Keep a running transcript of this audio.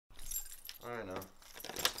right now.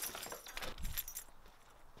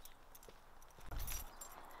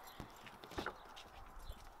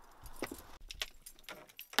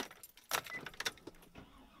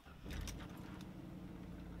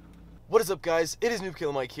 What is up, guys? It is Noob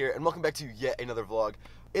Killer Mike here, and welcome back to yet another vlog.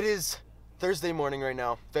 It is Thursday morning right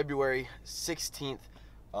now, February 16th.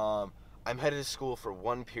 I'm headed to school for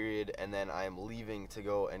one period, and then I am leaving to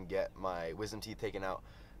go and get my wisdom teeth taken out.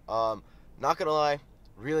 Not gonna lie,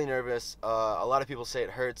 really nervous. A lot of people say it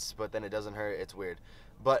hurts, but then it doesn't hurt. It's weird.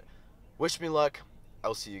 But wish me luck.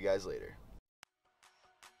 I'll see you guys later.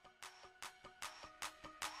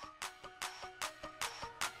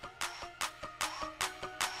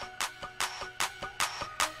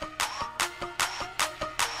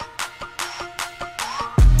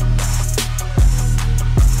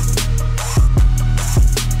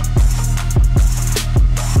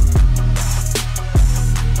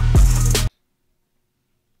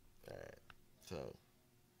 So,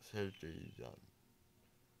 surgery done,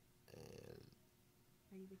 and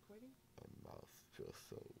are you recording? my mouth feels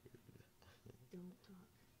so weird. Don't talk.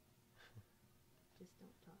 Just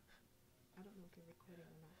don't talk. I don't know if you're recording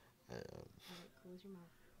or not. I am. Alright, close your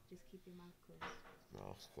mouth. Just keep your mouth closed.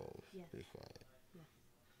 Mouth closed. Yes. Be quiet. Yes.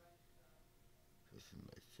 This is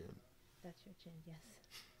my chin. That's your chin, yes.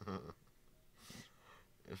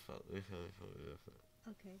 It felt different.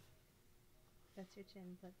 Okay. That's your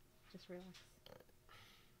chin, but just relax.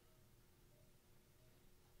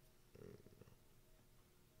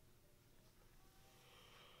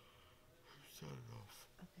 Shut it off.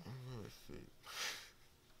 Okay. I'm gonna sleep.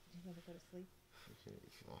 You're gonna go to sleep? Okay,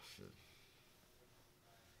 exhausted.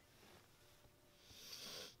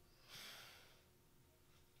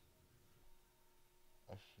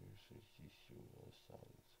 I seriously see through those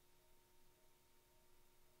signs.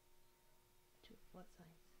 What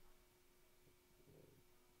signs?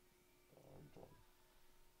 I'm done.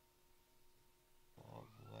 Dog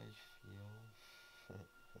life, yo.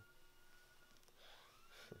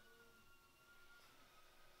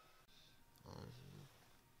 Honestly,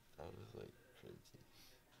 that was like crazy.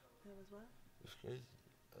 That was what? It was crazy.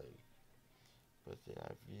 Like, put the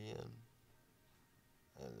IV in,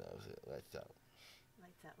 and that was it. Lights out.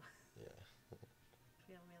 Lights out. Yeah.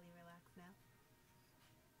 Feel really relaxed now?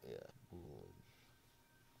 Yeah. Booing.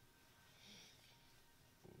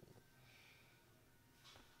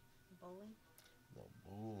 Bowling? No,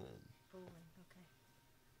 booing. Bowling, okay.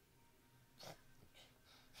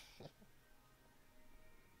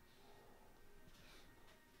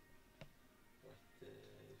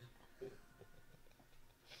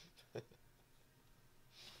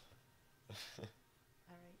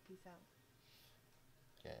 Alright, peace out.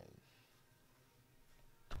 Gang.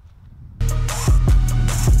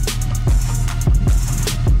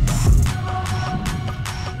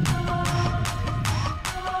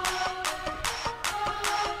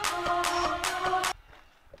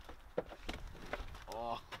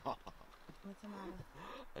 Oh, What's the matter?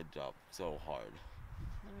 I dropped so hard.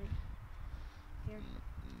 Alright. Here.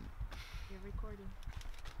 You're recording.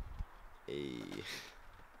 Hey.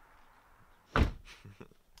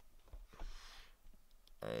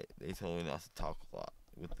 Alright, they told me not to talk a lot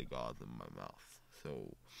with the gauze in my mouth, so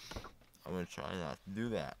I'm gonna try not to do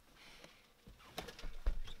that.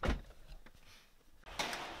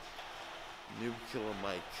 Noob Killer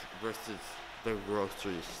Mike versus the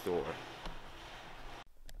grocery store.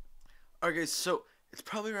 Alright guys, so it's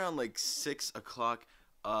probably around like 6 o'clock.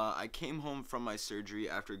 I came home from my surgery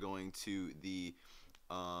after going to the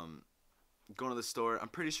store. I'm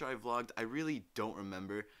pretty sure I vlogged. I really don't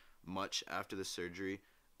remember much after the surgery.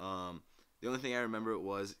 The only thing I remember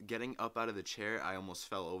was getting up out of the chair. I almost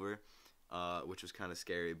fell over, which was kind of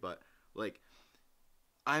scary. But like,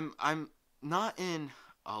 I'm not in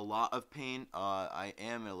a lot of pain. I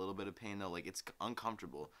am in a little bit of pain though. Like, it's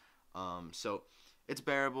uncomfortable. So it's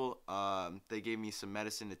bearable. They gave me some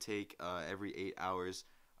medicine to take every 8 hours.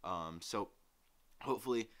 So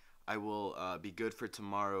hopefully I will be good for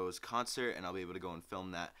tomorrow's concert, and I'll be able to go and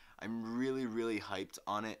film that. I'm really, really hyped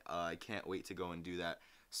on it. I can't wait to go and do that.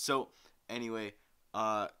 So anyway,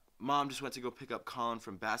 Mom just went to go pick up Colin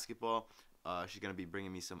from basketball. She's going to be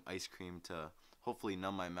bringing me some ice cream to hopefully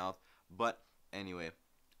numb my mouth. But anyway,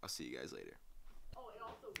 I'll see you guys later. Oh, and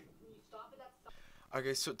also, when you stop at that stop.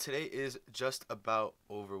 Okay, so today is just about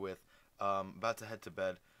over with. About to head to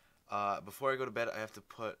bed. Before I go to bed, I have to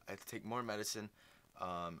take more medicine,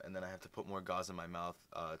 and then I have to put more gauze in my mouth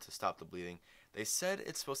to stop the bleeding. They said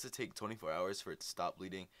it's supposed to take 24 hours for it to stop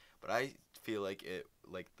bleeding, but I feel like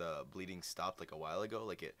the bleeding stopped like a while ago.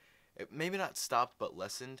 Like it maybe not stopped, but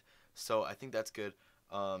lessened. So I think that's good.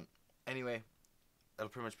 Anyway, that'll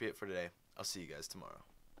pretty much be it for today. I'll see you guys tomorrow.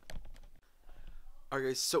 Alright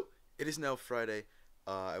guys, so it is now Friday.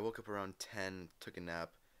 I woke up around 10, took a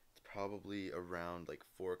nap. It's probably around like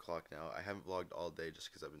 4 o'clock now. I haven't vlogged all day just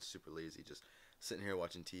because I've been super lazy, just sitting here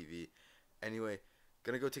watching TV. Anyway,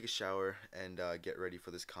 gonna go take a shower and get ready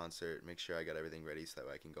for this concert. Make sure I got everything ready so that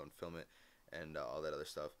way I can go and film it and all that other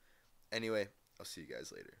stuff. Anyway, I'll see you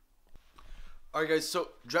guys later. Alright guys, so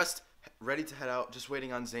dressed, ready to head out. Just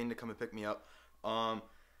waiting on Zane to come and pick me up.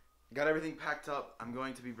 Got everything packed up. I'm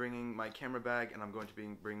going to be bringing my camera bag, and I'm going to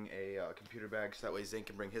bring a computer bag, so that way Zane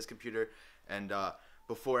can bring his computer. And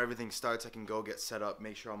before everything starts, I can go get set up,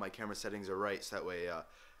 make sure all my camera settings are right, so that way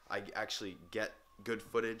I actually get good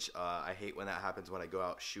footage. I hate when that happens, when I go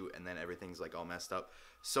out, shoot, and then everything's like all messed up.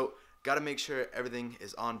 So gotta make sure everything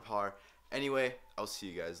is on par. Anyway, I'll see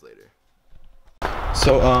you guys later.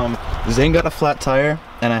 So Zane got a flat tire,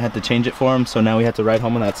 and I had to change it for him. So now we have to ride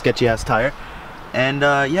home on that sketchy ass tire. And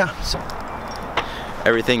yeah, so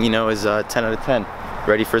everything, you know, is 10 out of 10.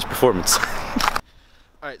 Ready for his performance.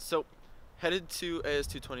 Alright, so headed to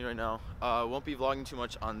AS220 right now. Won't be vlogging too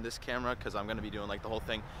much on this camera because I'm going to be doing like the whole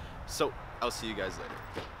thing. So I'll see you guys later.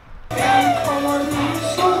 Everyone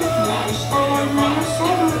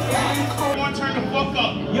turn the fuck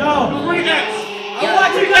up. Yo, free X. I'm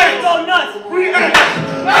watching you guys go nuts. Free X.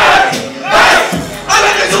 I'm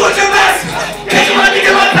gonna do what your best. Can't you let me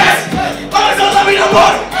get my best? Oh, don't love me no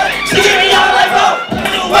more. She get me out like bro.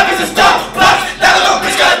 New weapons and stuff. Fuck. That little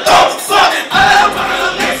bitch got a throat. Fuck. I'm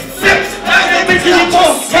gonna lick. That bitch in your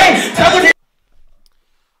phone. Hey.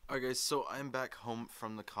 Alright guys, so I'm back home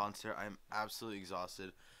from the concert. I'm absolutely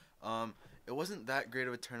exhausted. It wasn't that great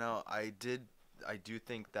of a turnout. I do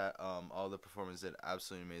think that all the performers did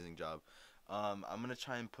absolutely amazing job. I'm gonna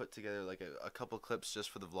try and put together like a couple clips just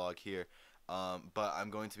for the vlog here. But I'm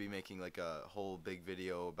going to be making like a whole big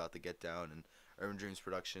video about the Get Down and Urban Dreams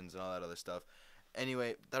Productions and all that other stuff.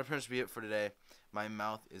 Anyway, that'll pretty much be it for today. My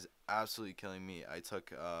mouth is absolutely killing me. I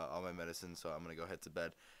took all my medicine, so I'm gonna go head to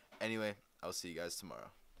bed. Anyway, I'll see you guys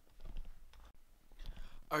tomorrow.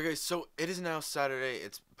 Alright guys, so it is now Saturday.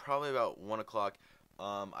 It's probably about 1 o'clock.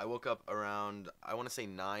 I woke up around, I want to say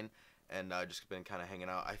 9, and just been kind of hanging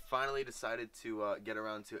out. I finally decided to get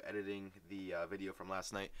around to editing the video from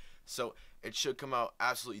last night. So it should come out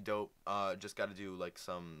absolutely dope. Just got to do like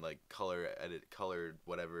some like color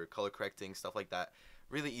correcting, stuff like that.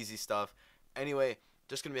 Really easy stuff. Anyway,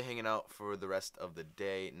 just going to be hanging out for the rest of the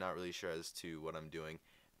day. Not really sure as to what I'm doing.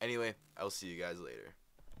 Anyway, I'll see you guys later.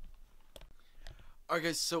 Alright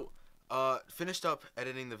guys, so finished up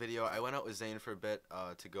editing the video. I went out with Zane for a bit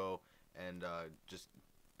to go and just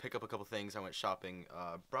pick up a couple things. I went shopping,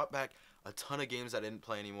 brought back a ton of games I didn't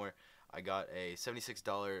play anymore. I got a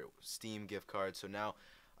 $76 Steam gift card, so now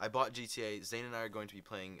I bought GTA. Zane and I are going to be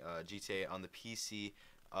playing GTA on the PC.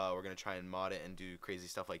 We're going to try and mod it and do crazy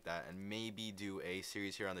stuff like that, and maybe do a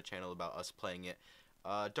series here on the channel about us playing it.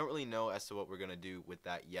 Don't really know as to what we're going to do with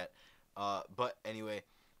that yet, but anyway,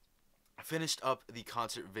 I finished up the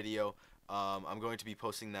concert video. I'm going to be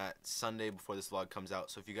posting that Sunday before this vlog comes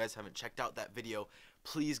out, so if you guys haven't checked out that video,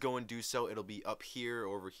 please go and do so. It'll be up here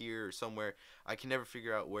or over here or somewhere. I can never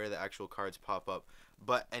figure out where the actual cards pop up,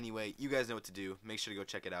 but anyway, you guys know what to do. Make sure to go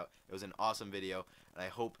check it out. It was an awesome video, and I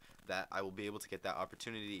hope that I will be able to get that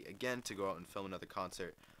opportunity again to go out and film another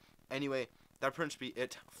concert. Anyway, that'll pretty much be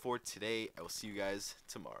it for today. I will see you guys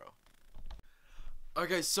tomorrow. Alright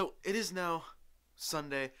guys, so it is now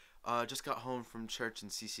Sunday. Just got home from church and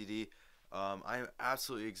CCD. I am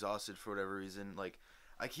absolutely exhausted for whatever reason. Like,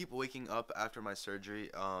 I keep waking up after my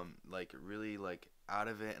surgery, like really like out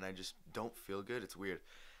of it, and I just don't feel good. It's weird.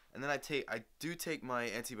 And then I do take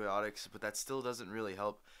my antibiotics, but that still doesn't really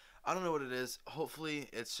help. I don't know what it is. Hopefully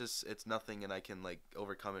it's nothing and I can like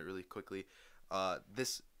overcome it really quickly.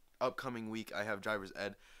 This upcoming week I have driver's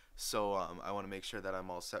ed, so I want to make sure that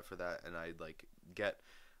I'm all set for that, and I like get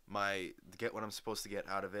what I'm supposed to get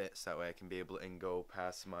out of it, so that way I can be able to go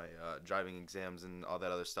past my driving exams and all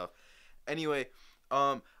that other stuff. Anyway,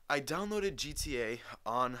 I downloaded GTA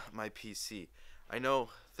on my PC. I know,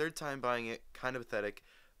 third time buying it, kind of pathetic,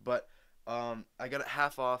 but I got it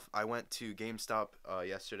half off. I went to GameStop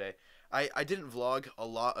yesterday. I didn't vlog a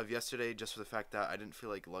lot of yesterday just for the fact that I didn't feel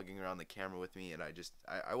like lugging around the camera with me, and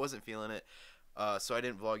I wasn't feeling it, so I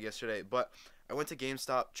didn't vlog yesterday. But I went to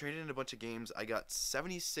GameStop, traded in a bunch of games. I got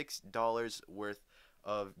 $76 worth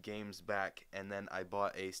of games back, and then I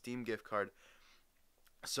bought a Steam gift card.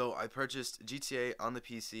 So I purchased GTA on the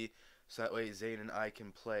PC, so that way Zane and I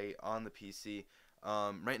can play on the PC.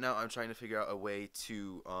 Right now I'm trying to figure out a way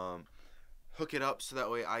to hook it up so that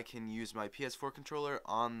way I can use my PS4 controller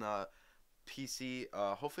on the PC.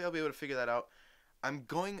 Hopefully I'll be able to figure that out.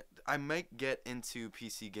 I might get into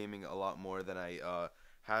PC gaming a lot more than I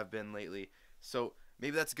have been lately. So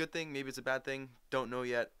maybe that's a good thing, maybe it's a bad thing. Don't know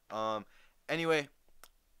yet. Anyway,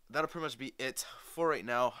 that'll pretty much be it for right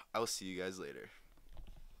now. I will see you guys later.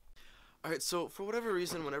 Alright, so for whatever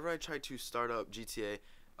reason, whenever I try to start up GTA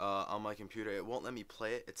on my computer, it won't let me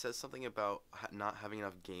play it. It says something about not having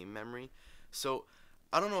enough game memory. So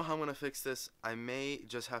I don't know how I'm gonna fix this. I may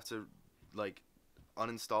just have to like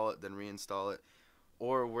uninstall it, then reinstall it.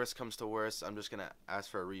 Or worst comes to worst, I'm just going to ask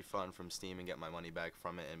for a refund from Steam and get my money back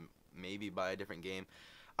from it and maybe buy a different game.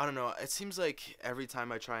 I don't know. It seems like every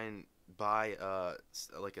time I try and buy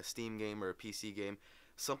like a Steam game or a PC game,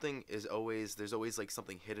 there's always like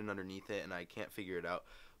something hidden underneath it and I can't figure it out.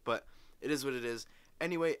 But it is what it is.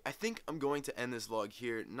 Anyway, I think I'm going to end this vlog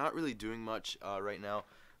here. Not really doing much right now.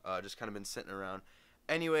 Just kind of been sitting around.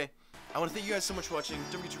 Anyway, I want to thank you guys so much for watching.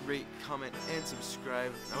 Don't forget to rate, comment, and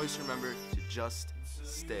subscribe. And always remember to just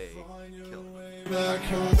stay killer.